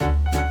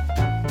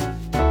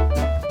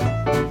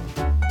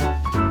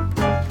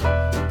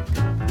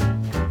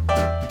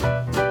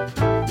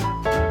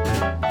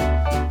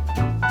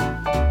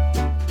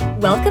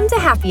Welcome to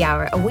Happy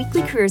Hour, a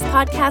weekly careers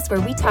podcast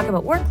where we talk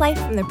about work life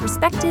from the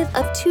perspective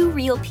of two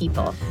real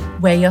people.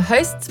 We're your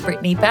hosts,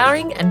 Brittany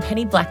Bowring and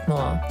Penny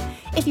Blackmore.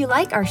 If you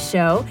like our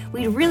show,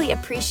 we'd really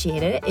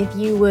appreciate it if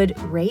you would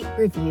rate,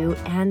 review,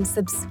 and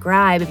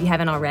subscribe if you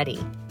haven't already.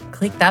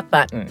 Click that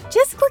button.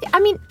 Just click. I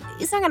mean,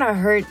 it's not going to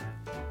hurt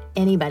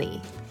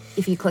anybody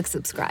if you click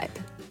subscribe.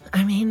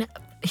 I mean,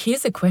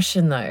 here's a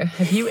question though.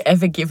 Have you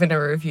ever given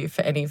a review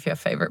for any of your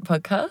favorite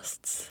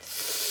podcasts?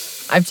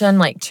 I've done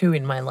like 2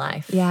 in my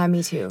life. Yeah,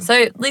 me too.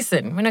 So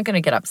listen, we're not going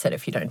to get upset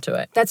if you don't do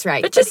it. That's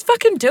right. But just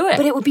fucking do it.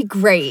 But it would be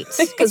great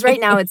because right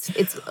now it's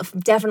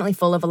definitely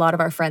full of a lot of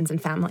our friends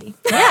and family.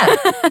 Yeah.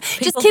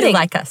 Just kidding. Who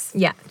like us.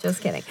 Yeah,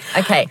 just kidding.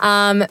 Okay.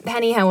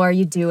 Penny, how are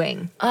you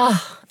doing?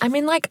 Oh, I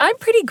mean, like, I'm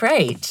pretty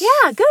great.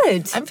 Yeah,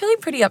 good. I'm feeling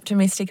pretty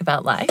optimistic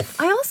about life.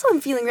 I also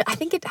am feeling, I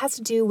think it has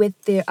to do with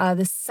the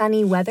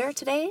sunny weather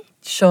today.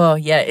 Sure,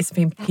 yeah, it's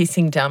been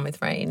pissing down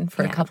with rain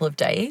for a couple of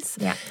days.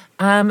 Yeah.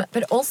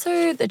 But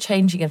also the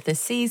changing of the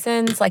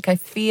seasons. Like, I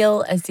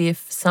feel as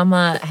if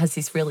summer has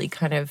this really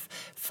kind of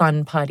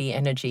fun party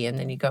energy, and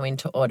then you go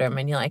into autumn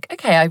and you're like,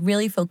 okay, I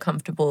really feel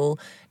comfortable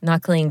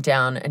knuckling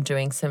down and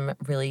doing some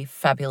really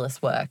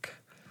fabulous work.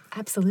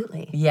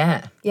 Absolutely.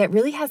 Yeah. Yeah, it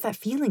really has that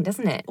feeling,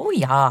 doesn't it? Oh,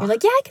 yeah. You're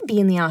like, yeah, I can be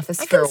in the office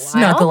I for a can while.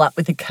 snuggle up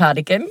with a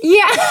cardigan.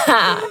 Yeah.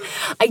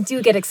 I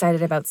do get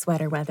excited about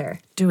sweater weather.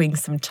 Doing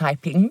some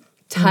typing.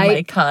 In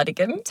my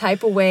cardigan.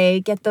 Type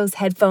away, get those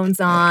headphones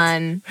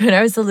on. When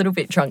I was a little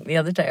bit drunk the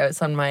other day, I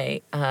was on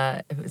my,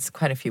 it was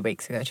quite a few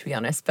weeks ago to be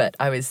honest, but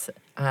I was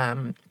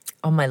on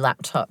my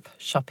laptop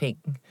shopping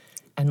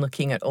and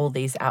looking at all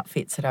these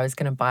outfits that I was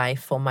going to buy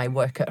for my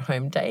work at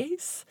home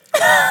days.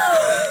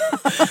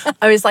 I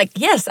was like,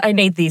 yes, I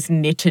need these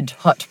knitted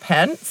hot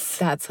pants.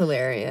 That's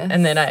hilarious.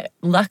 And then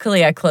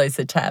luckily I closed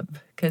the tab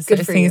because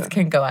those things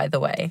can go either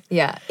way.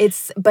 Yeah,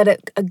 but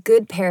a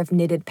good pair of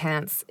knitted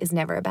pants is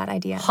never a bad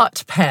idea.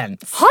 Hot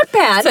pants. Hot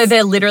pants? So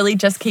they're literally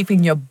just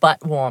keeping your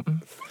butt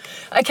warm.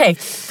 Okay,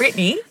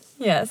 Brittany.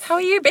 Yes. How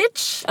are you,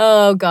 bitch?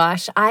 Oh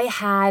gosh, I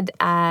had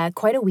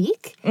quite a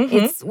week.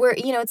 Mm-hmm.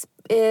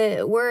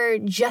 We're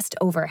just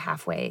over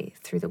halfway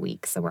through the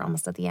week, so we're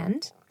almost at the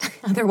end.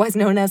 Otherwise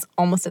known as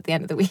almost at the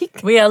end of the week.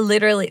 We are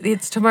literally.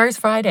 Tomorrow's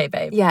Friday,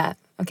 babe. Yeah.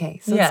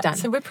 Okay. So it's done.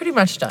 So we're pretty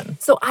much done.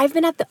 So I've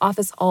been at the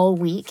office all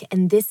week,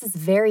 and this is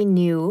very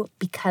new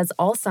because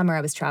all summer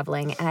I was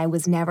traveling, and I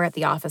was never at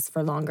the office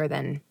for longer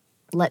than,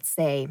 let's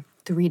say,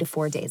 3 to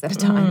 4 days at a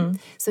time.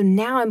 So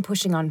now I'm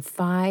pushing on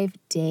 5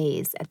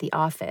 days at the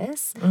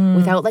office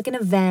without like an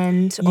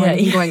event or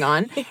anything going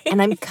on.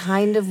 And I'm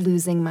kind of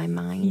losing my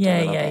mind a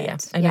little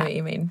bit. I know what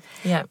you mean.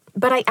 Yeah.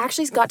 But I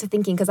actually got to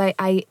thinking because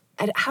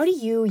how do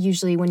you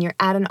usually, when you're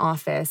at an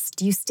office,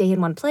 do you stay in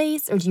one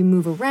place or do you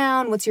move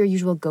around? What's your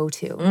usual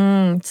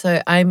go-to?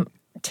 So I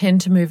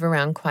tend to move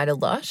around quite a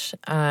lot,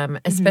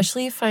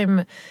 especially if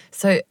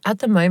so at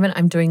the moment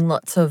I'm doing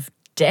lots of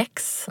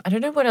decks. I don't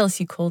know what else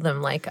you call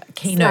them, like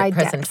keynote Slide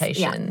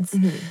presentations.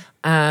 Decks,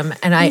 yeah.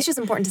 And it's just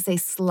important to say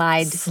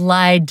slide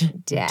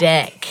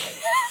deck.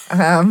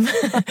 And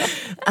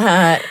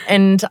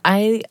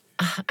I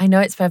know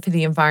it's bad for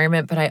the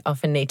environment, but I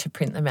often need to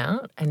print them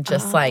out and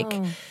just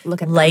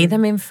lay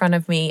them in front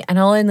of me. And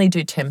I'll only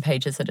do 10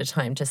 pages at a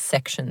time, just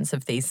sections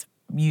of these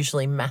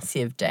usually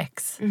massive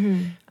decks.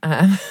 Be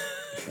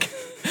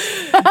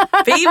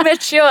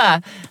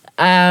mature.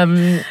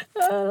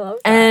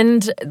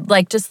 And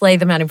like just lay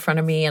them out in front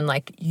of me and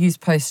like use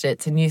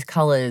Post-its and use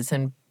colors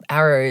and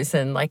arrows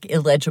and like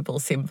illegible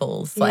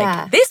symbols.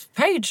 Like this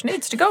page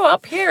needs to go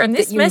up here and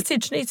this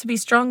message needs to be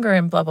stronger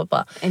and blah, blah,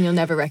 blah. And you'll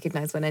never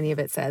recognize what any of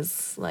it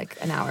says like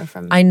an hour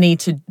from. I need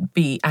to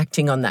be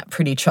acting on that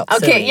pretty chop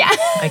suey. Okay, yeah.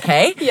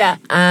 Okay? Yeah.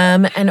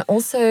 And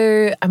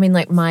also, I mean,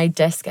 like my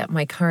desk at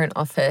my current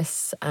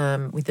office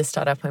with the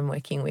startup I'm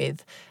working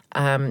with,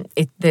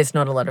 there's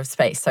not a lot of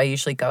space. So I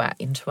usually go out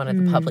into one of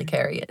the public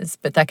areas,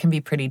 but that can be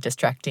pretty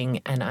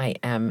distracting and I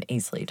am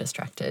easily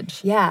distracted.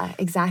 Yeah,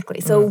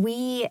 exactly. So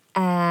we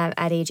at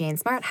AJ and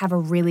Smart have a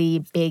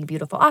really big,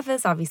 beautiful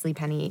office. Obviously,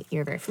 Penny,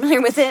 you're very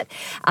familiar with it.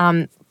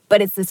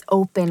 But it's this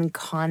open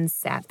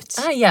concept.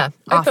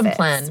 Open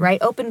plan.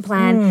 Right? Open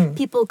plan.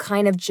 People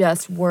kind of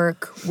just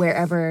work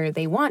wherever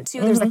they want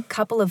to. There's a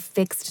couple of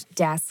fixed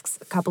desks.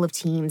 A couple of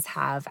teams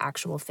have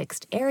actual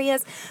fixed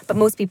areas. But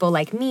most people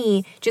like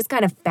me just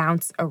kind of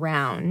bounce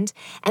around.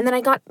 And then I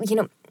got,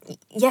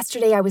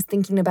 yesterday I was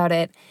thinking about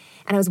it.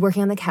 And I was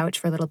working on the couch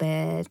for a little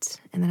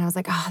bit. And then I was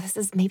like, oh, this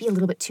is maybe a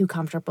little bit too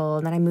comfortable.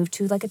 And then I moved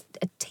to like a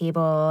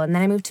table. And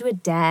then I moved to a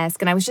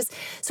desk. And I was just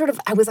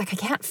I was like, I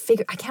can't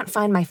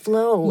find my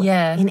flow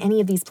in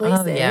any of these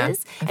places. Oh, yeah.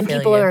 And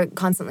people are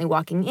constantly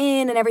walking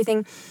in and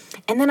everything.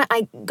 And then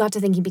I got to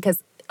thinking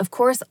because, of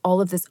course,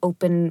 all of this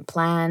open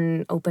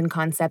plan, open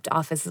concept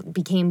office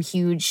became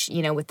huge,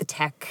 with the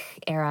tech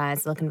era,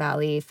 Silicon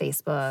Valley,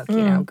 Facebook,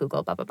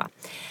 Google, blah, blah, blah.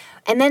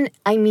 And then,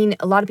 I mean,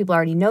 a lot of people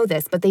already know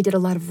this, but they did a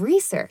lot of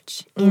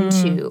research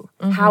into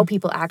how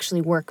people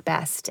actually work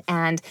best.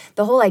 And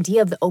the whole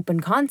idea of the open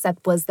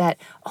concept was that,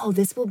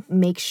 this will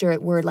make sure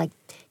we're like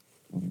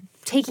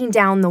taking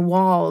down the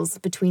walls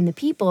between the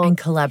people. And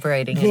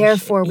collaborating.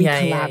 Therefore, we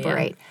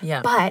collaborate.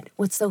 Yeah. But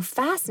what's so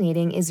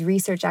fascinating is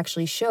research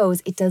actually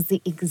shows it does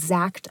the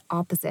exact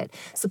opposite.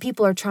 So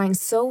people are trying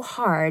so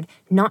hard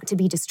not to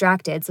be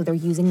distracted. So they're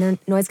using their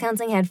noise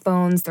canceling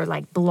headphones. They're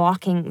like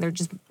blocking. They're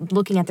just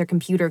looking at their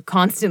computer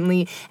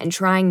constantly and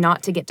trying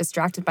not to get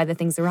distracted by the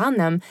things around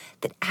them.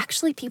 That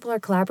actually people are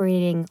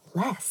collaborating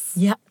less.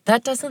 Yeah,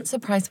 that doesn't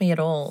surprise me at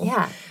all.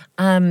 Yeah.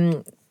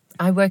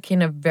 I work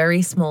in a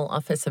very small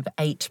office of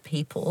 8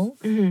 people,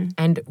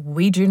 and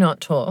we do not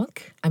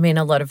talk. I mean,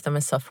 a lot of them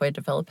are software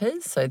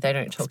developers, so they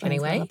don't talk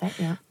anyway.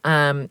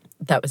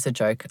 That was a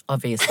joke,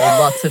 obviously.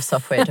 Lots of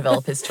software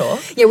developers talk.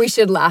 Yeah, we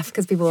should laugh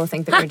because people will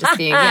think that we're just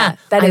being,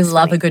 that is I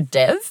love funny. a good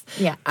dev.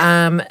 Yeah.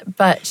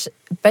 But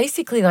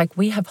basically, like,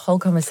 we have whole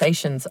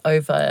conversations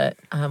over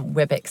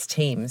WebEx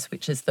Teams,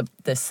 which is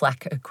the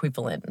Slack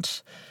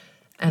equivalent.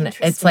 And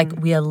it's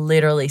like we are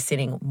literally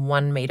sitting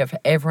 1 meter.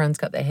 Everyone's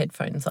got their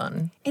headphones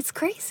on. It's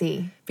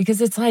crazy. Because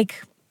it's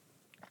like,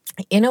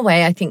 in a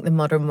way, I think the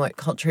modern work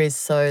culture is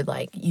so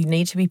like, you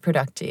need to be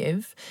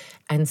productive.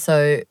 And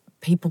so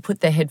people put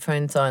their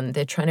headphones on,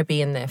 they're trying to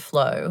be in their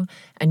flow,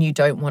 and you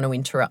don't want to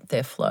interrupt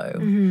their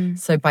flow.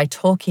 So by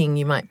talking,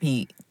 you might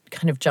be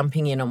kind of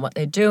jumping in on what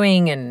they're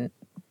doing and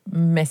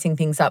messing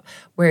things up.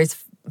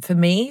 Whereas for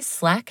me,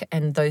 Slack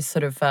and those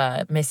sort of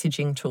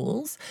messaging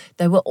tools,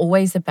 they were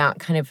always about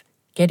kind of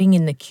getting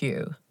in the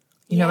queue.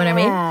 You know what I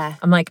mean?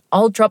 I'm like,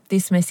 I'll drop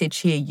this message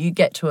here. You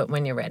get to it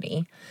when you're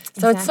ready.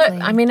 So it's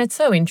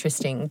so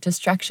interesting.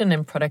 Distraction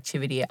and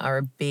productivity are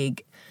a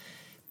big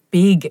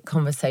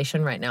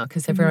conversation right now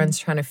because everyone's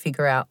trying to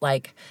figure out,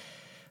 like,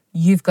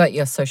 you've got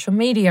your social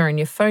media and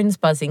your phone's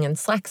buzzing and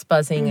Slack's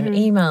buzzing and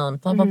email and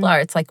blah, blah, blah.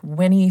 It's like,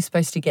 when are you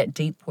supposed to get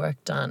deep work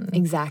done?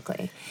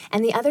 Exactly.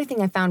 And the other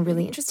thing I found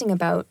really interesting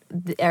about,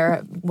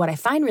 or what I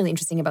find really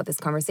interesting about this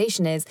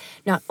conversation is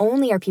not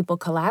only are people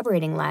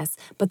collaborating less,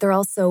 but they're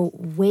also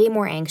way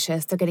more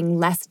anxious. They're getting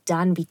less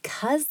done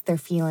because they're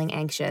feeling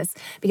anxious,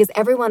 because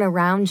everyone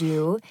around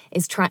you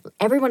is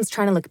everyone's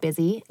trying to look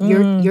busy.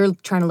 You're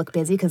trying to look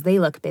busy because they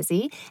look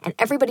busy. And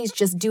everybody's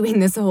just doing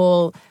this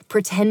whole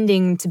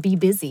pretending to be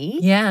busy.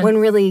 Yeah. When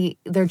really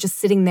they're just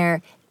sitting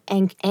there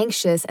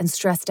anxious and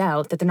stressed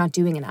out that they're not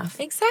doing enough.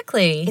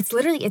 Exactly.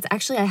 It's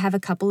actually, I have a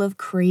couple of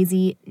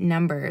crazy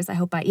numbers.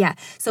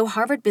 So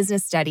Harvard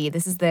Business Study,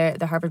 this is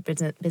the Harvard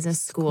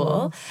Business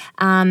School.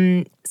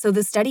 Cool. So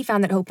the study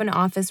found that open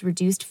office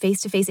reduced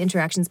face-to-face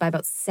interactions by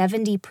about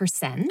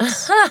 70%.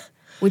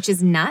 Which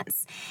is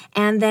nuts.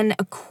 And then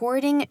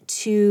according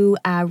to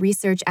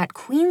research at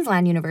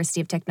Queensland University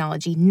of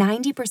Technology,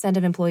 90%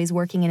 of employees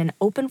working in an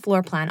open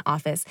floor plan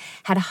office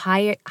had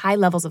high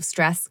levels of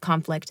stress,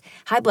 conflict,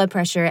 high blood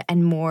pressure,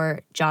 and more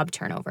job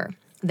turnover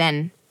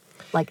than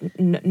like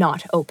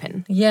not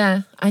open.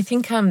 Yeah, I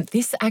think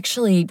this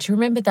actually, do you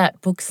remember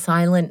that book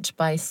Silent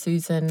by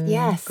Susan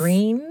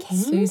Green?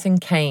 Susan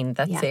Cain,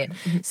 that's it.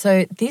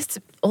 So this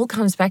all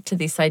comes back to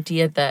this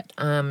idea that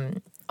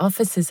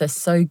offices are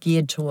so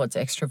geared towards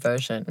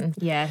extroversion.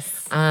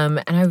 Yes.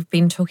 And I've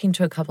been talking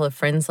to a couple of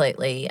friends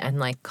lately and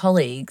like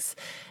colleagues,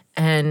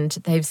 and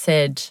they've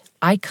said,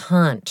 I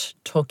can't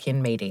talk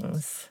in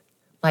meetings.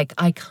 Like,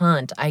 I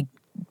can't.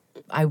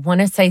 I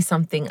want to say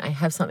something, I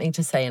have something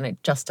to say, and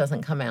it just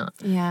doesn't come out.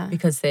 Yeah.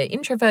 Because they're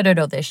introverted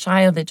or they're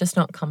shy or they're just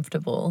not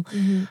comfortable.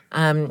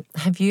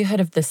 Have you heard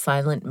of the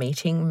Silent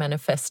Meeting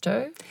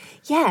Manifesto?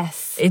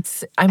 Yes.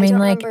 It's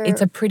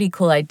a pretty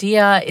cool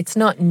idea. It's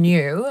not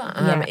new.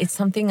 It's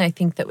something I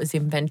think that was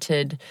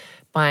invented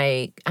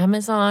by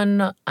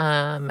Amazon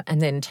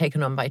and then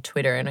taken on by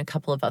Twitter and a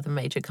couple of other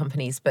major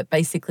companies. But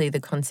basically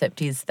the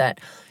concept is that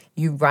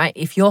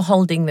if you're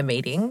holding the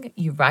meeting,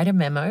 you write a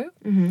memo.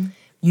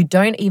 You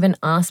don't even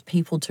ask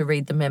people to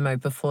read the memo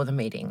before the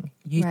meeting.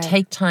 You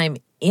take time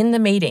in the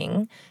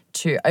meeting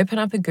to open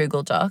up a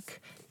Google Doc,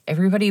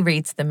 everybody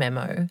reads the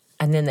memo,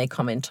 and then they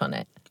comment on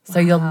it. So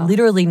you're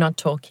literally not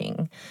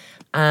talking.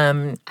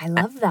 I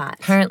love that.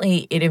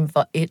 Apparently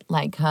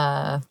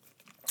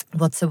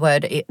what's the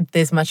word?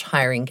 There's much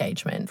higher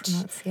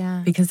engagement.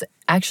 Because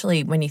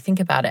actually, when you think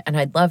about it, and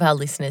I'd love our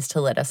listeners to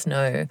let us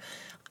know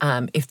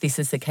if this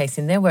is the case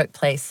in their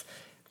workplace,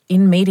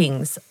 in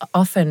meetings,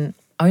 often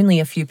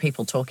only a few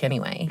people talk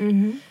anyway.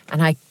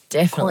 And I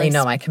definitely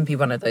know I can be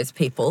one of those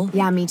people.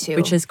 Yeah, me too.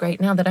 Which is great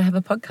now that I have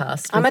a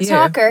podcast. I'm a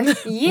talker.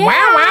 Yeah.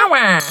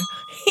 Wow.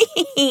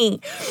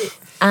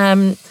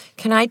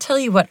 Can I tell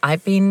you what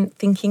I've been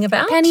thinking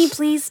about? Penny,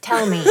 please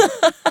tell me.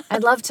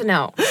 I'd love to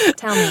know.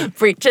 Tell me.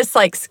 Brit just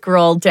like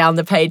scrolled down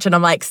the page and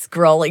I'm like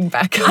scrolling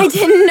back up. I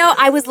didn't know.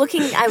 I was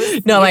looking.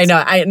 No, I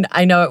know.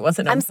 I know it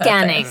wasn't on I'm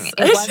scanning.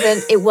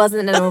 It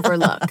wasn't an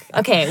overlook.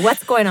 Okay,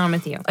 what's going on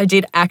with you? I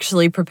did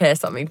actually prepare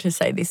something to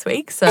say this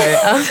week, so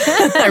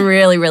I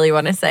really, really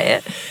want to say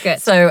it.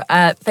 Good. So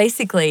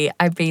basically,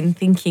 I've been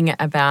thinking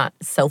about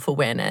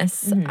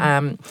self-awareness.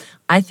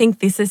 I think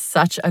this is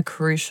such a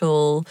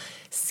crucial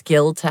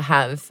skill to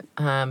have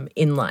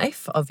in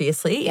life,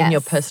 obviously, in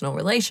your personal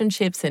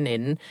relationships and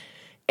in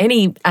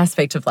any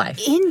aspect of life.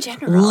 In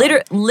general.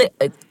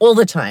 All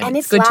the time. And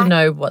it's good to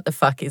know what the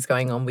fuck is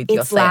going on with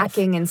yourself. It's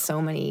lacking in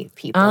so many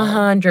people.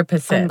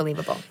 100%.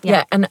 Unbelievable.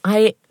 Yeah. And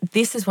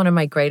this is one of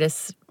my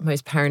greatest,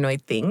 most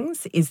paranoid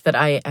things is that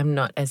I am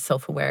not as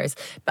self-aware as,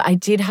 but I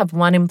did have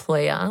one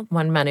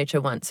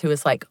manager once who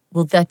was like,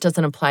 well, that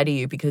doesn't apply to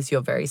you because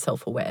you're very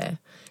self-aware.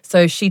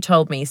 So she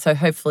told me, so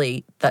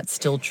hopefully that's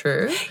still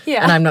true.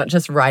 Yeah. And I'm not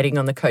just riding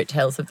on the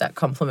coattails of that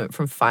compliment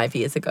from 5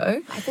 years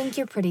ago. I think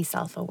you're pretty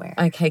self-aware.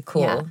 Okay,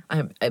 cool.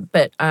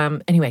 Yeah.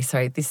 Anyway,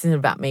 sorry, this isn't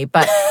about me,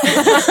 but,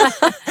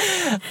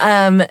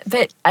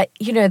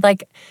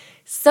 like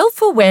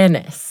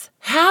self-awareness,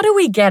 how do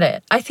we get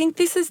it? I think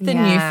this is the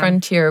new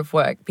frontier of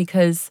work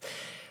because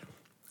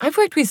I've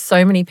worked with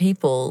so many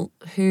people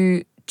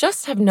who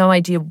just have no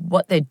idea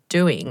what they're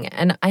doing.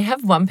 And I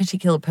have one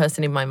particular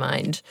person in my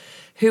mind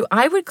who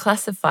I would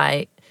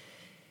classify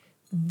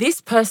this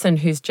person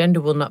whose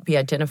gender will not be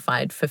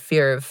identified for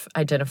fear of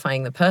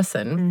identifying the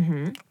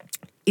person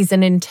is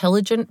an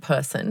intelligent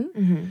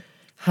person,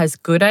 has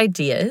good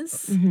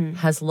ideas,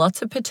 has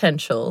lots of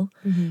potential,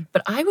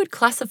 but I would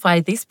classify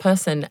this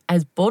person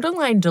as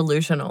borderline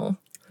delusional.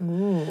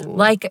 Ooh.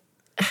 Like,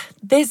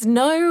 there's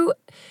no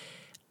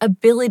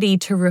ability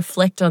to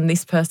reflect on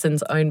this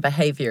person's own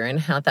behavior and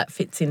how that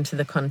fits into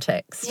the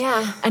context.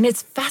 Yeah. And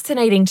it's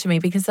fascinating to me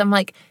because I'm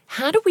like,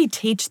 how do we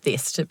teach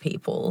this to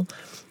people?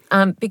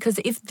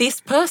 Because if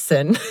this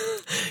person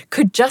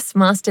could just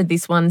master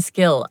this one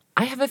skill,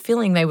 I have a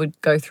feeling they would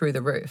go through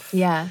the roof.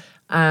 Yeah.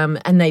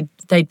 And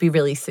they'd be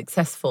really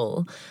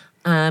successful.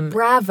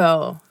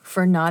 Bravo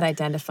for not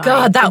identifying.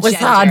 God, that was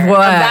hard work.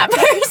 That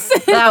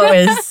person. That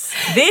was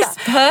this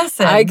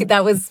person.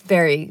 That was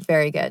very,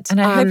 very good.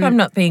 And I hope I'm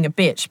not being a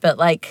bitch, but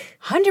like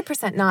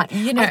 100% not.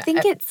 You know, I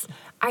think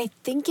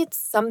it's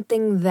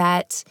something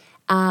that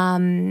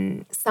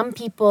some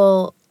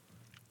people,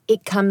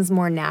 it comes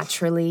more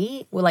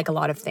naturally. Well, like a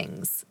lot of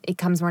things, it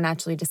comes more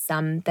naturally to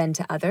some than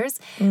to others.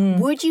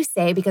 Would you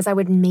say? Because I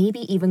would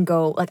maybe even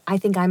go like, I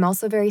think I'm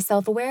also very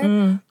self-aware.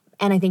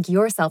 And I think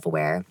you're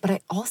self-aware, but I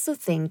also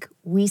think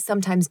we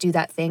sometimes do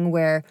that thing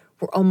where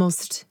we're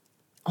almost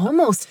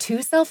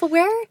too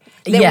self-aware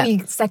that we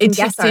second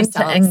guess ourselves.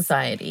 Into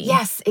anxiety.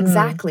 Yes,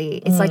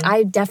 exactly. It's like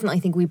I definitely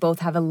think we both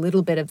have a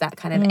little bit of that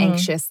kind of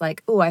anxious,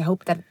 like, oh, I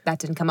hope that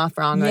didn't come off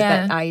wrong or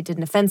that I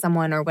didn't offend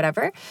someone or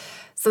whatever.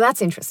 So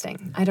that's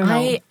interesting. I don't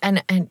know.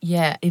 And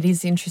yeah, it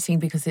is interesting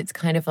because it's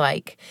kind of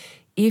like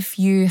if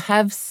you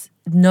have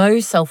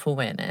no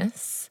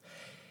self-awareness,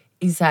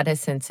 is that a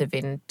sense of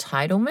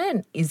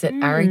entitlement? Is it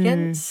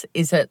arrogance?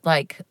 Is it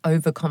like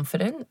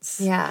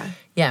overconfidence? Yeah.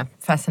 Yeah,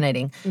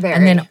 fascinating. Very.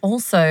 And then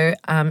also,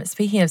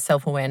 speaking of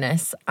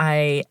self-awareness,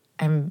 I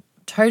am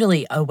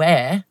totally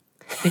aware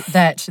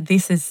that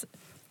this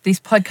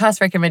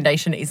podcast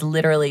recommendation is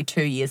literally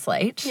 2 years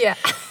late. Yeah.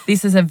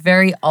 This is a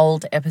very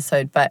old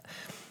episode, but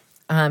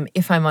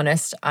if I'm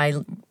honest, I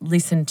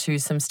listen to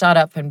some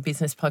startup and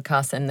business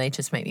podcasts and they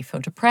just make me feel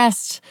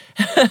depressed.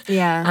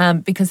 Yeah.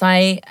 Because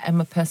I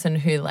am a person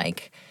who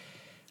like,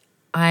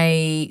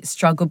 I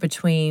struggle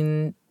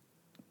between,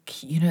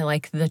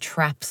 like the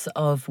traps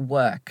of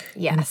work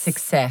and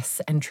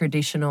success and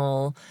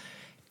traditional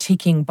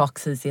ticking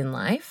boxes in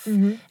life.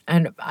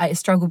 And I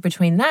struggle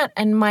between that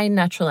and my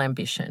natural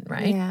ambition,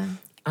 right? Yeah.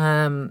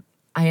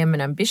 I am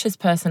an ambitious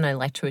person. I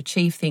like to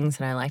achieve things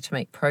and I like to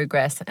make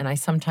progress. And I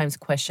sometimes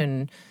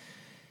question,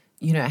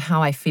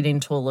 how I fit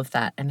into all of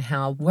that and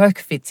how work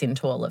fits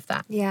into all of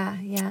that. Yeah,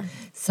 yeah.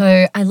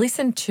 So I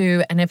listened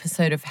to an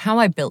episode of How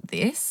I Built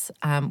This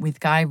with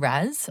Guy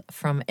Raz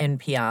from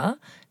NPR.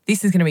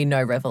 This is going to be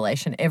no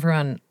revelation.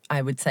 Everyone,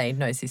 I would say,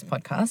 knows this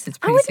podcast. It's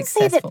pretty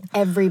successful. I wouldn't say that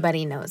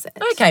everybody knows it.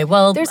 Okay,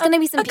 well, there's going to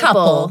be some people.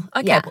 Couple.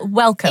 Okay, well,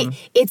 welcome.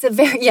 It's a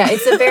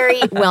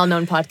very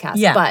well-known podcast.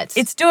 Yeah, but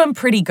it's doing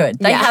pretty good.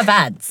 They have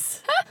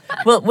ads.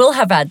 We'll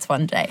have ads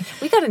one day.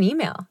 We got an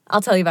email.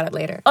 I'll tell you about it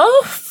later.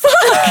 Oh,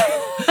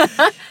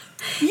 fuck.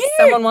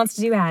 Someone wants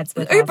to do ads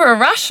with us.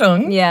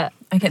 Überraschung. Yeah.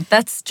 Okay,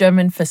 that's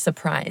German for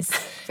surprise.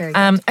 Very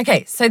good.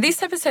 Okay, so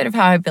this episode of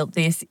How I Built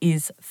This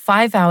is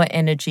 5 Hour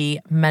Energy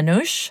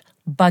Manush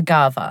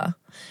Bhargava,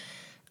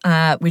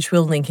 which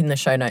we'll link in the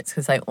show notes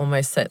because I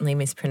almost certainly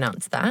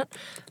mispronounced that.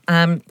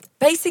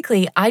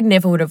 Basically, I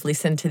never would have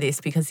listened to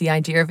this because the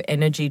idea of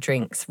energy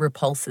drinks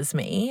repulses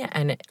me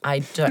and it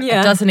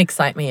doesn't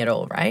excite me at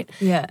all, right?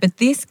 Yeah. But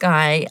this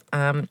guy,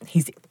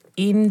 he's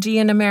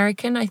Indian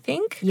American, I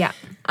think. Yeah.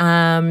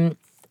 And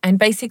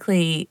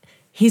basically,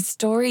 his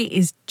story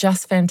is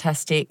just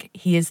fantastic.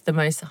 He is the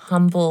most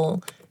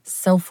humble,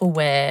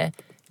 self-aware,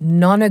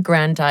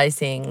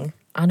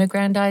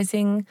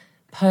 unaggrandizing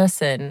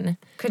person.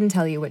 Couldn't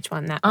tell you which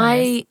one that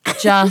I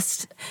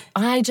was.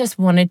 I just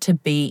wanted to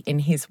be in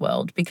his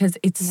world because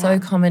it's so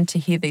common to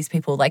hear these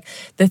people. Like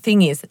the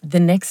thing is, the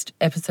next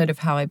episode of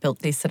How I Built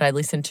This that I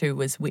listened to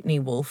was Whitney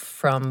Wolf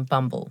from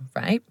Bumble,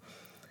 right?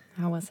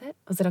 How was it?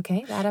 Was it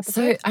okay, that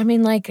episode? So, I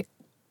mean, like,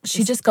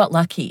 she just got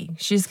lucky.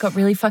 She just got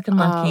really fucking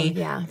lucky. Oh,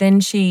 yeah. Then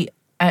she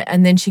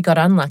got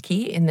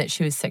unlucky in that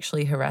she was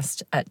sexually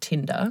harassed at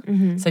Tinder.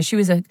 So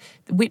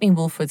Whitney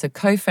Wolf was a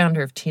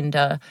co-founder of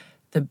Tinder.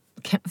 The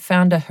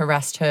founder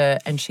harassed her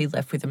and she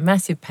left with a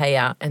massive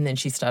payout and then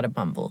she started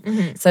Bumble.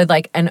 So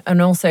like, and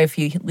also if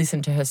you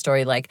listen to her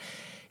story, like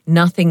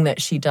nothing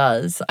that she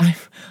does,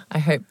 I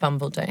hope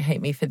Bumble don't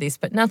hate me for this,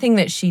 but nothing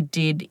that she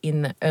did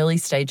in the early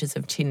stages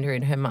of Tinder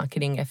in her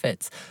marketing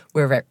efforts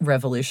were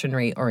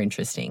revolutionary or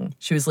interesting.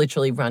 She was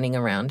literally running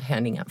around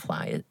handing out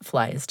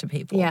flyers to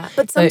people. Yeah,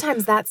 but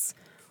sometimes that's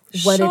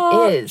what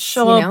it is.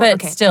 Sure, you know?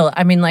 but still,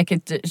 I mean, like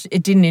it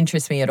didn't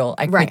interest me at all.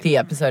 I quit Right. the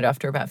episode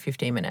after about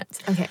 15 minutes.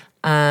 Okay.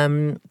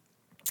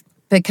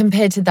 But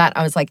compared to that,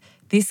 I was like,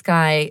 this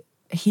guy,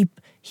 he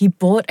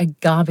bought a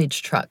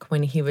garbage truck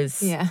when he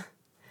was Yeah.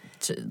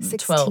 12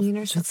 16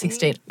 or something?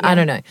 16. Yeah. I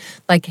don't know.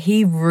 Like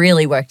he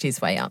really worked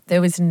his way up. There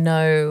was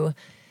no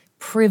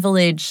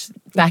privilege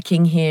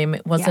backing him.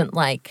 It wasn't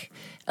like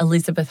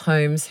Elizabeth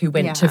Holmes who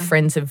went to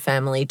friends and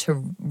family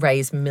to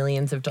raise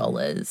millions of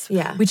dollars.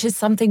 Yeah. Which is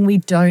something we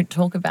don't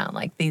talk about,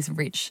 like these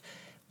rich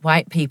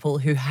white people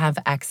who have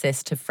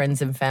access to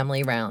friends and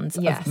family rounds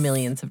Yes. of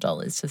millions of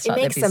dollars to It start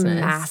their makes business.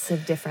 a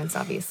massive difference,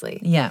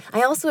 obviously. Yeah.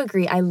 I also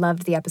agree. I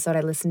loved the episode.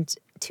 I listened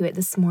to it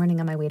this morning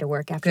on my way to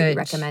work after you Good.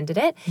 recommended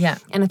it. Yeah.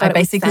 And I thought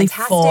basically it was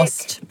fantastic.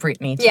 forced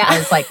Brittany to. Yeah. I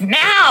was like,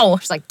 now!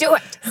 She's like, do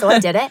it. So I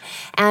did it.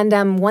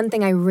 And one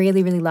thing I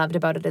really, really loved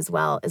about it as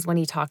well is when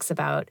he talks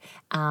about,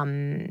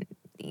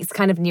 he's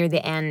kind of near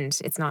the end.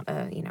 It's not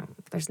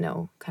there's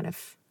no kind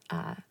of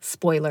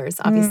spoilers,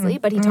 obviously,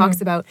 but he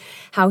talks about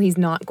how he's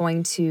not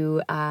going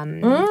to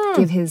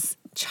give his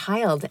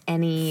child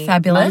any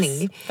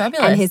money.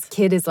 Fabulous. And his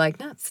kid is like,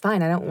 no, it's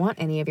fine. I don't want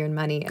any of your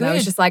money. And I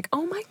was Good. just like,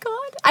 oh my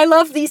God, I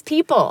love these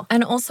people.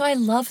 And also I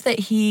love that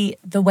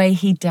the way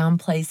he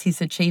downplays his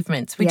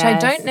achievements, which I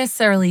Yes. don't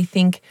necessarily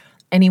think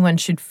anyone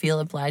should feel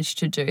obliged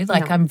to do.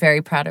 Like No. I'm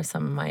very proud of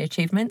some of my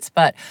achievements,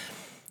 but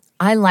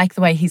I like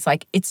the way he's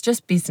like, it's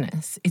just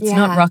business. It's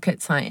not Yeah.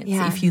 rocket science.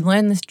 Yeah. If you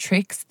learn the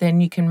tricks, then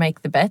you can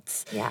make the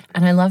bets. Yeah.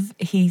 And I love,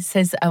 he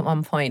says at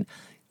one point,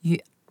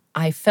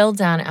 I fell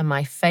down and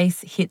my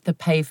face hit the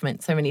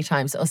pavement so many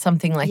times or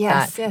something like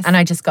Yes, that. yes. And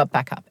I just got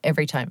back up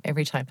every time.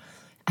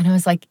 And I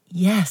was like,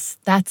 yes,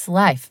 that's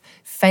life.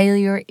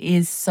 Failure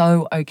is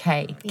so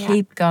okay. Yeah.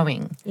 Keep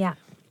going. Yeah.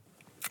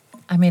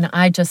 I mean,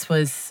 I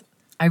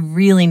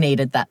really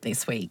needed that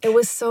this week. It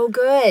was so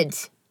good.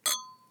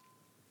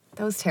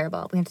 That was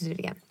terrible. We have to do it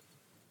again.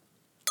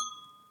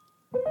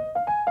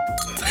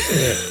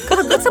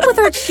 God, what's up with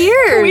our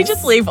cheers? Can we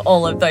just leave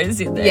all of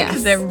those in there? Yes.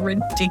 Because they're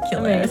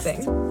ridiculous.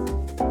 Amazing.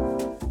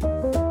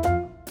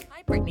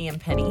 Hi, Brittany and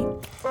Penny.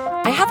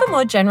 I have a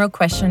more general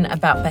question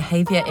about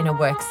behaviour in a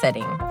work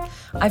setting.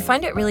 I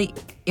find it really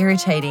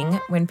irritating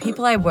when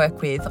people I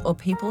work with or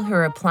people who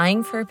are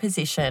applying for a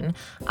position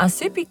are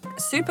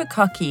super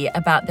cocky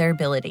about their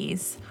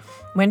abilities.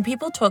 When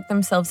people talk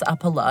themselves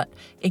up a lot,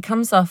 it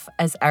comes off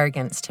as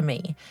arrogance to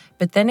me.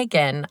 But then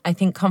again, I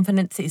think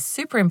confidence is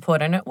super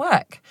important at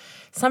work.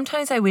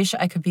 Sometimes I wish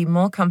I could be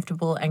more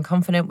comfortable and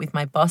confident with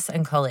my boss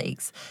and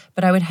colleagues,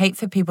 but I would hate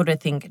for people to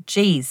think,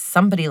 geez,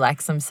 somebody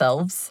likes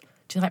themselves.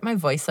 Do you like my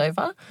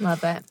voiceover?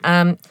 Love it.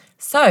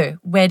 So,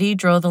 where do you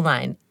draw the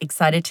line?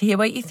 Excited to hear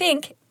what you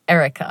think,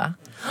 Erica.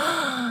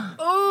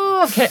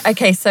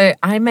 Okay, so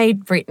I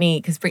made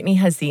Brittany, because Brittany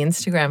has the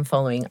Instagram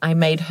following, I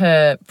made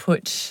her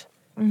put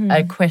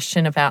a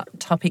question about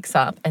topics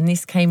up, and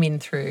this came in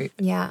through.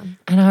 Yeah.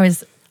 And I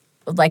was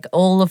like,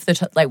 all of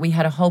the, we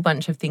had a whole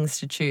bunch of things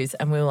to choose,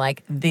 and we were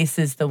like, this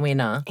is the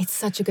winner. It's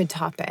such a good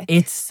topic.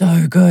 It's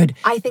so good.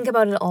 I think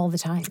about it all the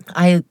time.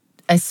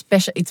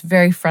 It's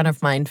very front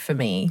of mind for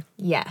me.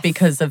 Yes.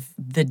 Because of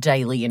the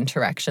daily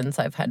interactions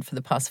I've had for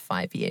the past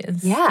 5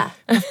 years. Yeah,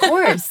 of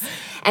course.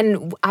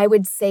 And I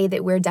would say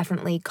that we're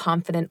definitely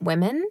confident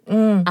women.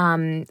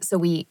 And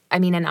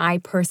I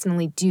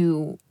personally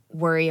do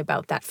worry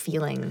about that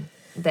feeling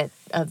that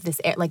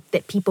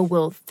people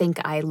will think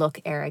I look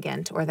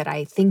arrogant or that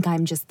I think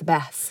I'm just the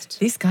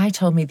best. This guy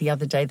told me the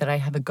other day that I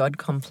have a God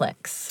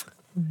complex.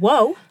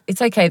 Whoa.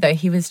 It's okay though,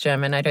 he was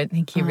German. I don't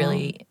think he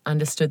really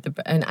understood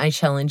and I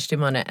challenged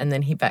him on it and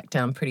then he backed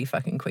down pretty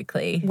fucking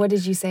quickly. What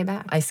did you say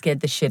back? I scared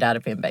the shit out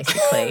of him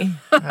basically.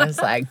 I was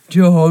like,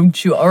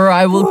 don't you, or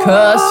I will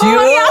curse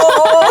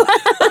you.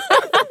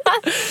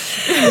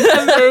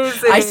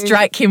 Amazing. I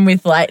strike him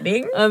with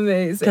lightning.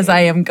 Amazing. Because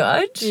I am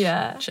God.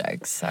 Yeah.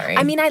 Jokes, sorry.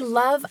 I mean,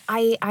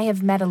 I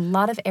have met a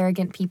lot of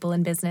arrogant people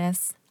in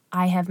business.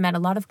 I have met a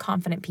lot of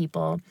confident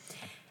people.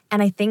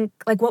 And I think,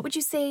 what would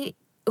you say?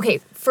 Okay,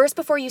 first,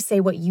 before you say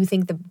what you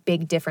think the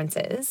big difference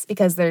is,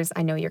 because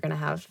I know you're going to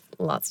have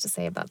lots to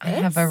say about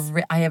this.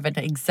 I have an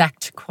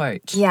exact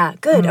quote. Yeah,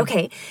 good.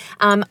 Okay.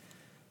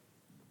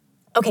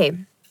 Okay.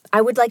 I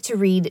would like to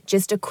read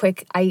just a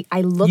quick, I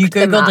looked You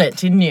them up. Googled it,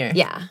 didn't you?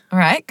 Yeah. All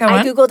right, go I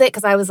on. Googled it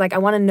because I was like, I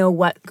want to know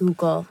what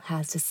Google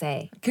has to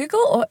say. Google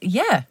or,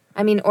 yeah.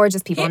 I mean, or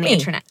just people Hit on the me.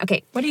 internet.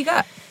 Okay. What do you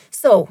got?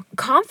 So,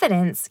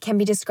 confidence can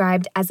be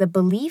described as a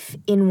belief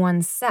in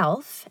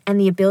oneself and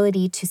the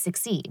ability to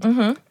succeed.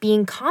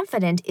 Being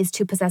confident is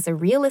to possess a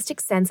realistic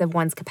sense of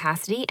one's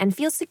capacity and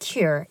feel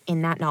secure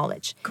in that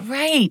knowledge.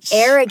 Great.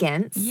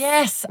 Arrogance.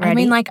 Yes. Ready? I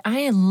mean, like,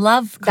 I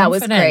love confidence. That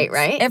was great,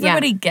 right?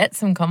 Everybody gets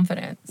some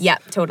confidence. Yeah,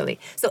 totally.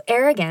 So,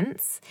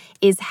 arrogance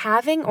is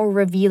having or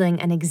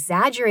revealing an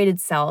exaggerated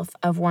self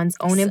of one's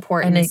own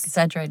importance. An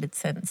exaggerated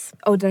sense.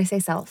 Oh, did I say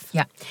self?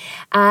 Yeah.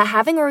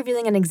 Having or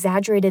revealing an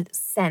exaggerated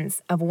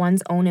sense of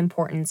one's own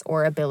importance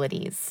or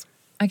abilities.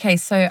 Okay,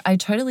 so I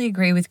totally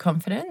agree with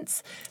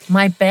confidence.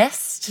 My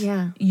best.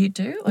 Yeah. You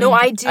do? No,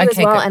 I do as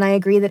well. Good. And I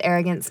agree that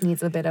arrogance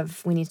needs a bit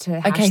of, we need to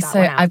hash Okay, that so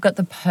one out. I've got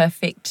the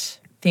perfect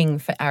thing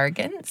for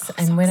arrogance.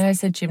 And when I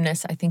was a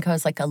gymnast, I think I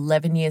was like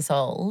 11 years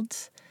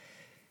old.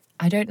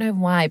 I don't know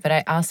why, but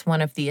I asked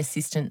one of the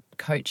assistant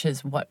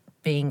coaches what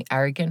being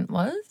arrogant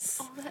was.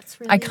 Oh, that's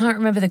really... I can't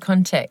remember the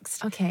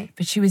context. Okay.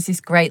 But she was this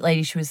great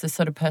lady. She was the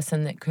sort of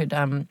person that could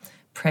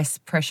press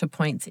pressure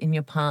points in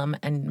your palm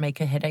and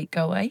make a headache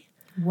go away.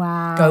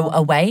 Wow. Go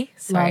away.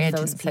 Sorry, Love I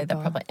those didn't say that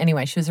people. properly.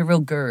 Anyway, she was a real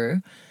guru.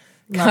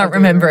 Love Can't a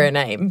remember guru. her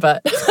name,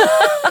 but... But you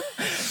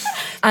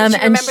and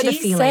remember the she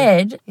feeling.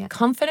 said,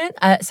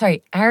 Yeah.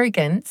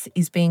 arrogance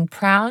is being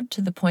proud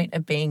to the point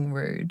of being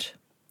rude.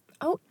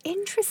 Oh,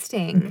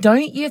 interesting.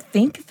 Don't you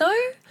think, though?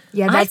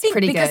 Yeah, I that's think,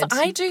 pretty because good.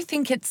 I do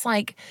think it's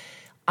like,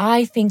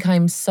 I think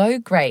I'm so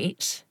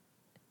great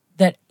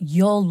that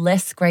you're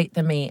less great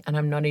than me and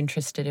I'm not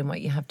interested in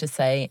what you have to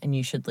say and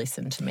you should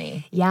listen to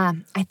me. Yeah,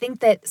 I think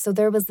that, so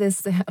there was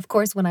this, of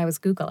course, when I was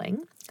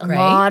Googling, a Great.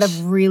 lot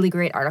of really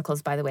great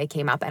articles, by the way,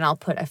 came up, and I'll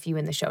put a few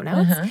in the show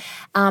notes.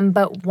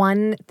 But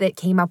one that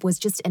came up was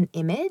just an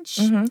image,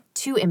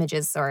 2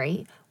 images,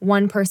 sorry.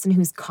 One person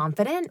who's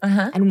confident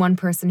and one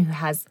person who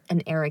has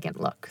an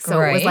arrogant look.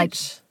 So it was like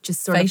Great.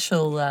 just sort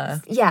Facial,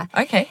 of, yeah.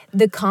 okay.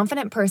 The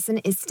confident person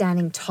is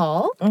standing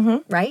tall,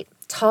 right?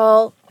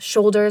 Tall,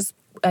 shoulders,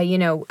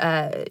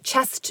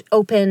 chest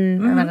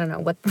open, or I don't know,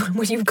 what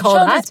do you call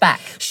Shoulders that?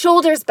 back.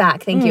 Shoulders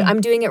back, thank you. I'm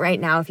doing it right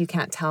now if you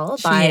can't tell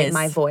by is.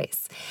 my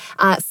voice.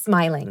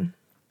 Smiling,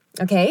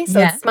 okay? So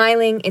Yeah. it's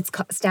smiling, it's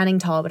standing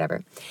tall,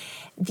 whatever.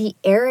 The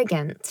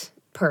arrogant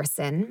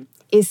person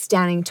is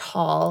standing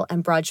tall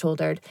and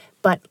broad-shouldered,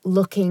 but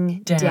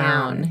looking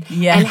down.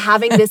 Yeah. And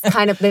having this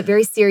kind of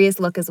very serious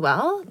look as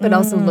well, but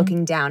also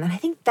looking down. And I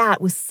think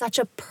that was such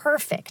a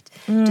perfect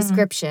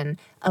description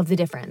of the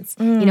difference.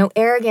 You know,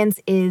 arrogance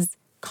is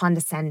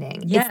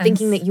condescending. Yes. It's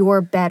thinking that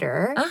you're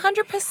better.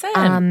 100%.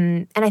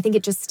 And I think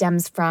it just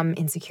stems from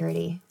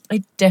insecurity.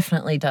 It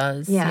definitely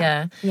does.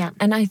 Yeah. Yeah.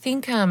 And I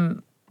think,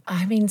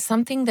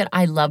 something that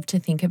I love to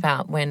think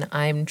about when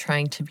I'm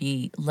trying to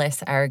be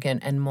less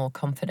arrogant and more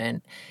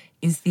confident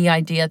is the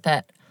idea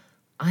that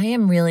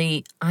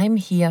I'm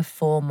here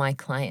for my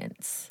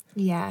clients.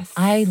 Yes.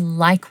 I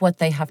like what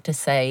they have to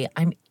say.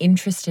 I'm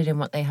interested in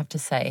what they have to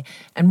say.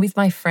 And with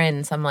my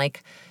friends, I'm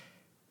like,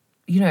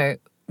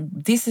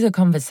 this is a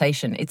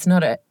conversation. It's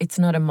not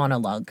a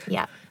monologue.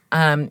 Yeah.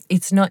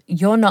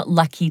 You're not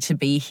lucky to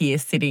be here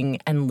sitting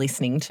and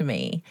listening to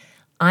me.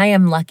 I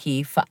am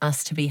lucky for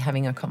us to be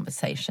having a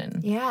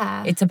conversation.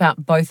 Yeah. It's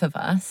about both of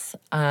us.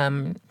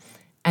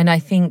 And I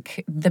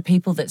think the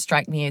people that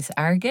strike me as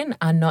arrogant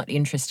are not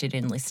interested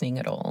in listening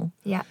at all.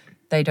 Yeah.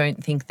 They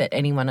don't think that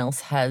anyone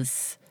else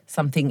has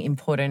something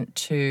important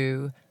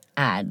to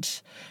add.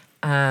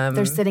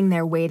 They're sitting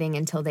there waiting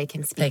until they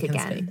can speak They can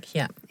again. speak.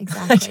 Yeah.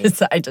 Exactly.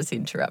 I just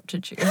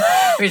interrupted you. And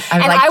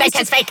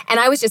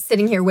I was just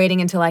sitting here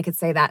waiting until I could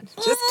say that.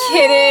 Just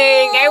kidding.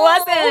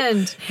 I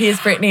wasn't.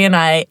 Here's Brittany and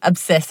I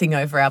obsessing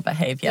over our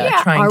behavior,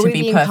 trying Are to we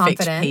be being perfect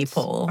confident?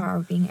 people. Or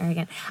being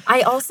arrogant.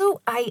 I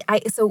also,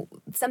 so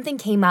something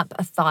came up,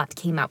 a thought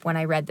came up when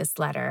I read this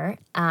letter.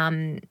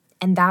 And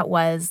that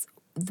was,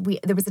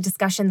 there was a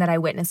discussion that I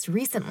witnessed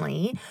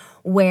recently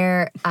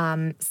where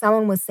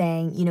someone was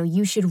saying,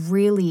 you should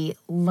really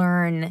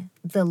learn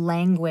the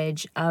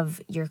language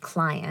of your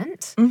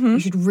client. You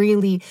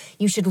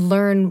should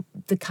learn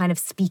the kind of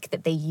speak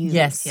that they use.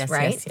 Yes,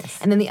 right? yes.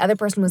 And then the other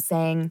person was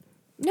saying,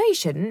 no, you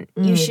shouldn't.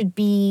 You should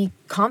be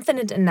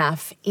confident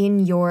enough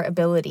in your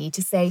ability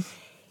to say,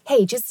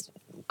 hey,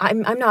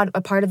 I'm not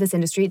a part of this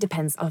industry. It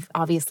depends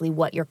obviously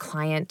what your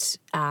client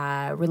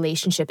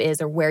relationship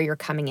is or where you're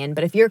coming in.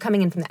 But if you're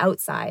coming in from the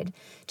outside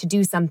to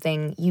do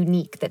something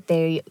unique that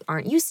they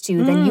aren't used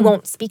to, then you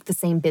won't speak the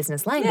same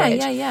business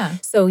language. Yeah.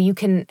 So you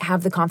can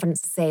have the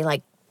confidence to say,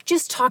 like,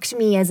 just talk to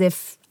me as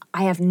if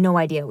I have no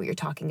idea what you're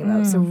talking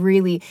about. So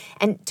really,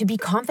 and to be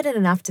confident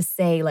enough to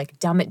say, like,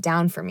 dumb it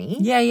down for me.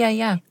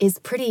 Yeah. Is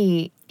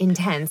pretty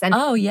intense. And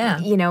Oh, yeah.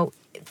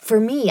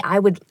 For me, I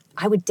would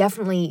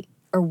definitely,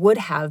 or would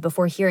have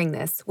before hearing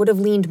this, would have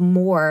leaned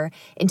more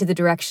into the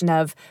direction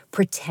of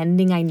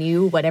pretending I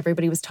knew what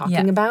everybody was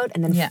talking about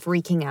and then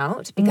freaking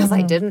out because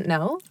I didn't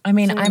know. I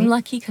mean, I'm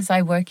lucky because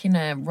I work in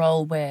a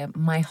role where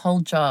my whole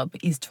job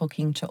is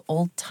talking to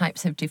all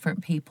types of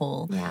different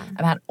people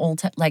about all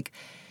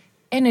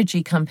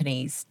energy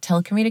companies,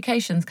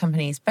 telecommunications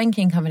companies,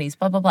 banking companies,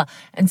 blah, blah, blah.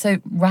 And so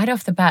right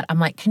off the bat, I'm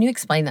like, can you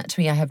explain that to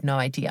me? I have no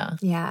idea.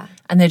 Yeah.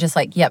 And they're just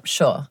like, yep,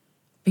 sure.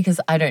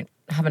 Because I don't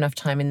have enough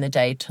time in the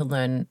day to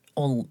learn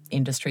all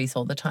industries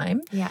all the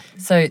time. Yeah.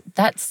 So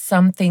that's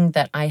something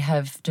that I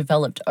have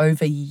developed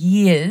over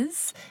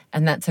years,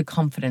 and that's a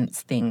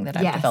confidence thing that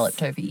I've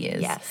developed over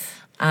years. Yes.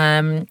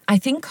 I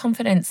think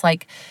confidence,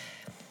 like,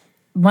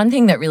 one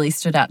thing that really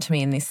stood out to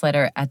me in this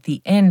letter at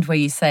the end where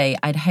you say,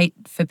 I'd hate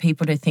for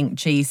people to think,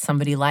 geez,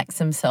 somebody likes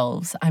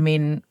themselves. I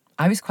mean,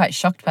 I was quite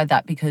shocked by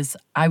that because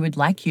I would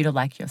like you to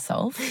like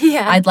yourself.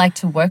 Yeah. I'd like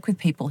to work with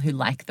people who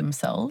like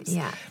themselves.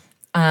 Yeah.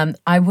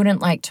 I wouldn't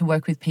like to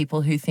work with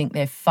people who think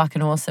they're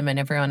fucking awesome and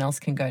everyone else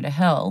can go to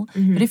hell.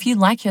 But if you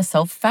like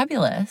yourself,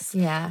 fabulous.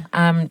 Yeah.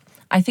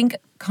 I think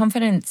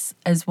confidence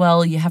as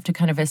well, you have to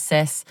kind of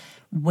assess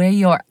where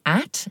you're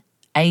at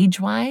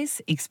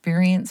age-wise,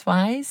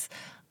 experience-wise,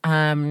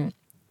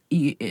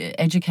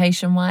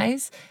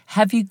 education-wise.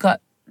 Have you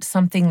got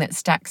something that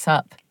stacks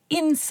up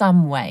in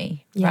some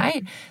way,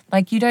 right?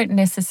 Like you don't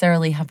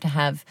necessarily have to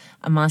have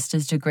a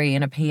master's degree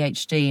and a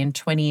PhD and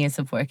 20 years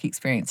of work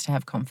experience to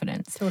have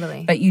confidence.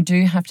 Totally. But you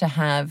do have to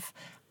have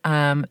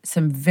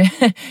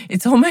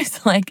it's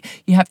almost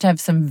like you have to have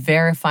some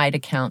verified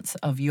accounts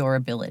of your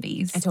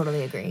abilities. I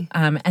totally agree.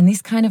 And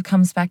this kind of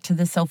comes back to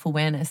the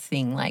self-awareness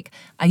thing. Like,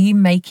 are you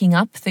making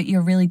up that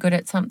you're really good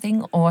at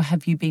something, or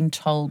have you been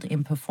told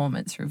in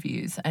performance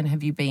reviews, and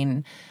have you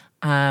been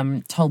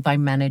told by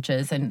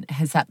managers, and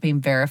has that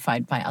been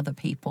verified by other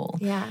people?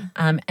 Yeah.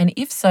 And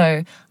if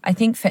so, I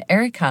think for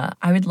Erica,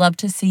 I would love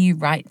to see you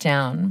write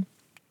down,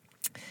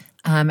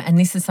 and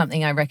this is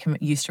something I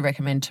used to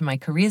recommend to my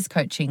careers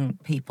coaching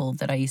people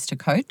that I used to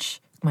coach,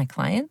 my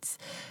clients.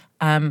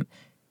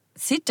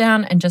 Sit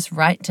down and just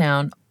write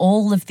down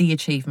all of the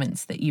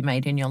achievements that you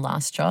made in your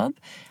last job,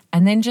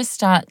 and then just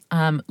start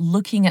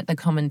looking at the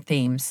common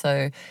themes.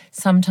 So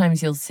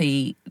sometimes you'll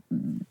see,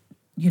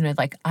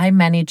 like I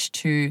managed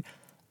to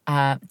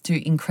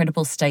do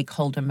incredible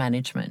stakeholder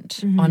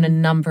management on a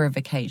number of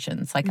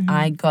occasions. Like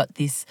I got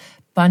this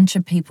bunch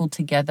of people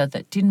together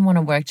that didn't want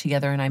to work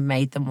together, and I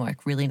made them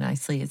work really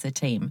nicely as a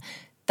team.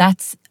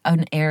 That's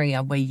an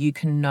area where you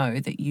can know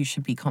that you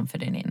should be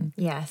confident in.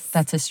 Yes.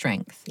 That's a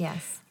strength.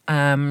 Yes.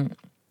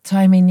 So,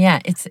 I mean, yeah,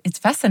 it's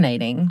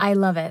fascinating. I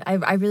love it.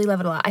 I really love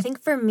it a lot. I think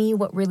for me,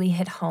 what really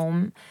hit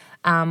home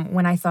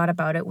when I thought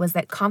about it was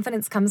that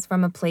confidence comes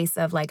from a place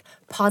of like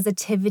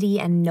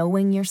positivity and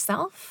knowing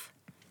yourself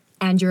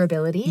and your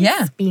abilities,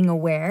 being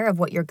aware of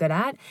what you're good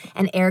at.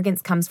 And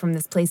arrogance comes from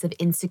this place of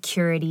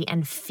insecurity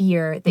and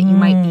fear that you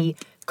might be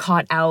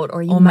caught out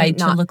or you might made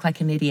to look like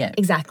an idiot.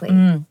 Exactly.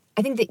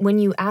 I think that when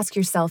you ask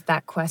yourself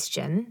that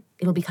question,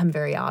 it'll become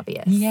very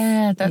obvious.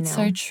 Yeah, that's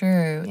so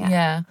true.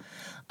 Yeah.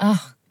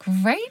 Oh,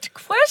 great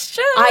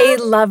question. I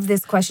love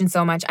this question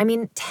so much. I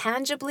mean,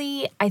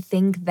 tangibly, I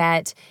think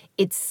that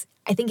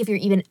I think if you're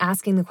even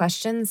asking the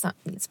questions,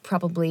 you're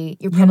probably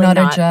not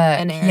a jerk.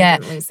 An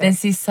arrogant loser.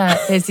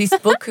 There's this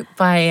book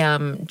by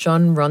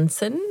John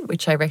Ronson,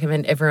 which I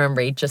recommend everyone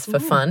read just for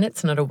fun.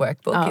 It's not a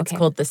workbook. Oh, okay. It's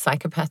called The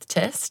Psychopath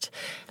Test,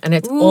 and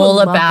it's all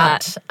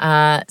about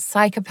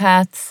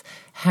psychopaths,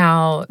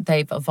 how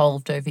they've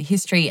evolved over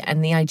history,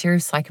 and the idea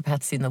of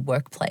psychopaths in the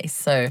workplace.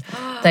 So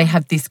they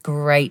have this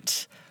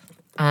great.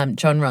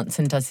 John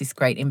Ronson does this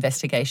great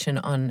investigation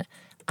on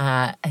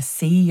a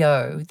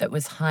CEO that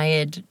was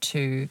hired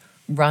to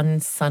run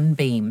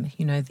Sunbeam,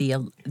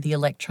 the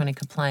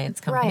electronic appliance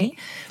company. Right.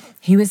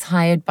 He was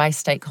hired by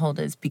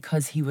stakeholders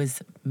because he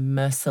was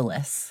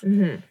merciless.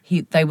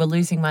 They were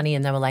losing money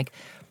and they were like,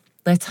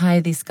 let's hire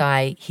this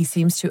guy. He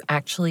seems to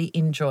actually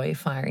enjoy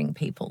firing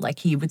people. Like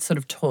he would sort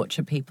of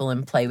torture people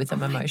and play with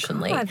them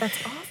emotionally. God,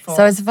 that's awful.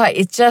 So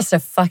it's just a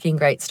fucking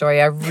great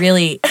story. I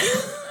really,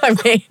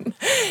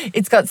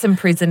 it's got some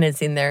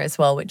prisoners in there as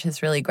well, which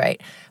is really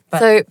great.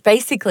 So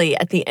basically,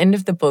 at the end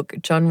of the book,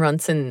 John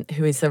Ronson,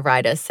 who is the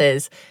writer,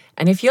 says,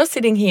 and if you're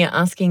sitting here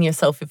asking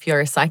yourself if you're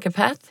a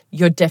psychopath,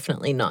 you're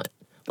definitely not.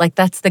 Like,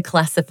 that's the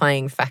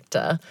classifying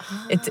factor.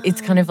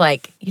 It's kind of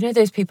like,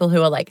 those people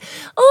who are like,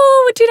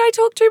 oh, did I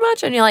talk too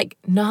much? And you're like,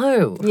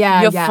 no,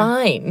 you're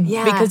fine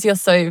because you're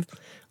so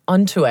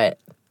onto it.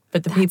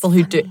 But the people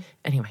who do,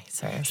 anyway,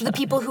 sorry. So the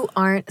people who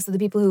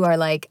are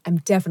like, I'm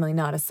definitely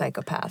not a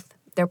psychopath,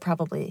 they're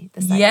probably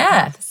the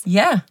psychopaths.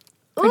 Yeah.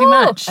 Pretty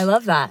much. I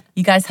love that.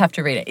 You guys have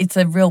to read it. It's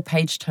a real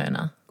page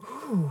turner.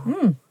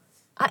 Ooh.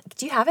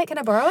 Do you have it? Can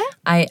I borrow it?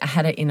 I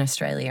had it in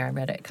Australia. I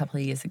read it a couple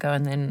of years ago,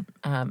 and then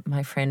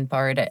my friend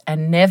borrowed it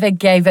and never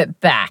gave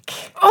it back.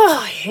 Oh,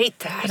 I hate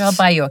that. But I'll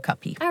buy you a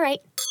copy. All right.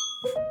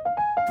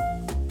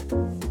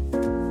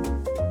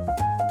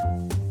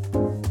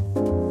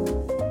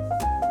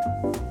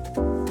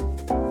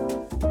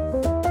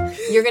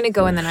 You're going to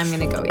go and then I'm going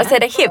to go, yeah? I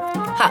said a hip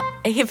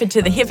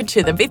to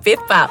the bip, bip,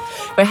 bop.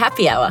 We're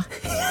happy hour.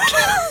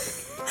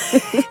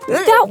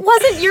 That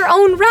wasn't your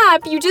own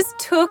rap. You just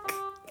took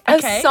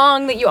a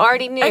song that you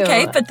already knew.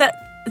 Okay, but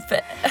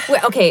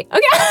okay.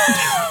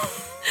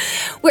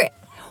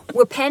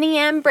 We're Penny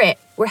and Britt.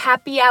 We're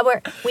happy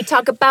hour. We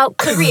talk about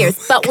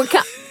careers, but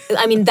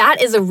I mean,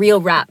 that is a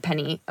real rap,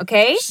 Penny,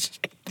 okay?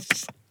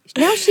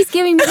 Now she's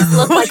giving me this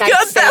look like I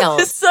God, that failed.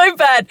 was so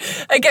bad.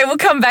 Okay, we'll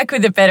come back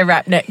with a better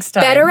rap next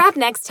time. Better rap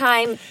next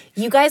time.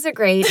 You guys are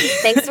great.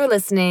 Thanks for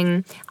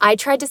listening. I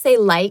tried to say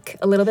like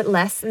a little bit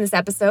less in this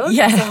episode.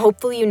 Yeah. So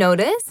hopefully you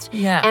noticed.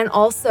 Yeah. And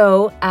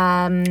also,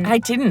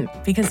 I didn't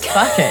because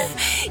fuck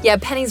it. yeah,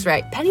 Penny's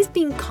right. Penny's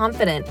being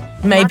confident.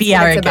 Maybe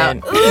That's what it's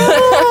arrogant. about.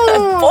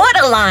 Ooh.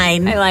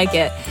 Borderline. I like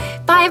it.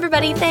 Bye,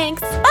 everybody. Thanks.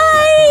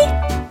 Bye.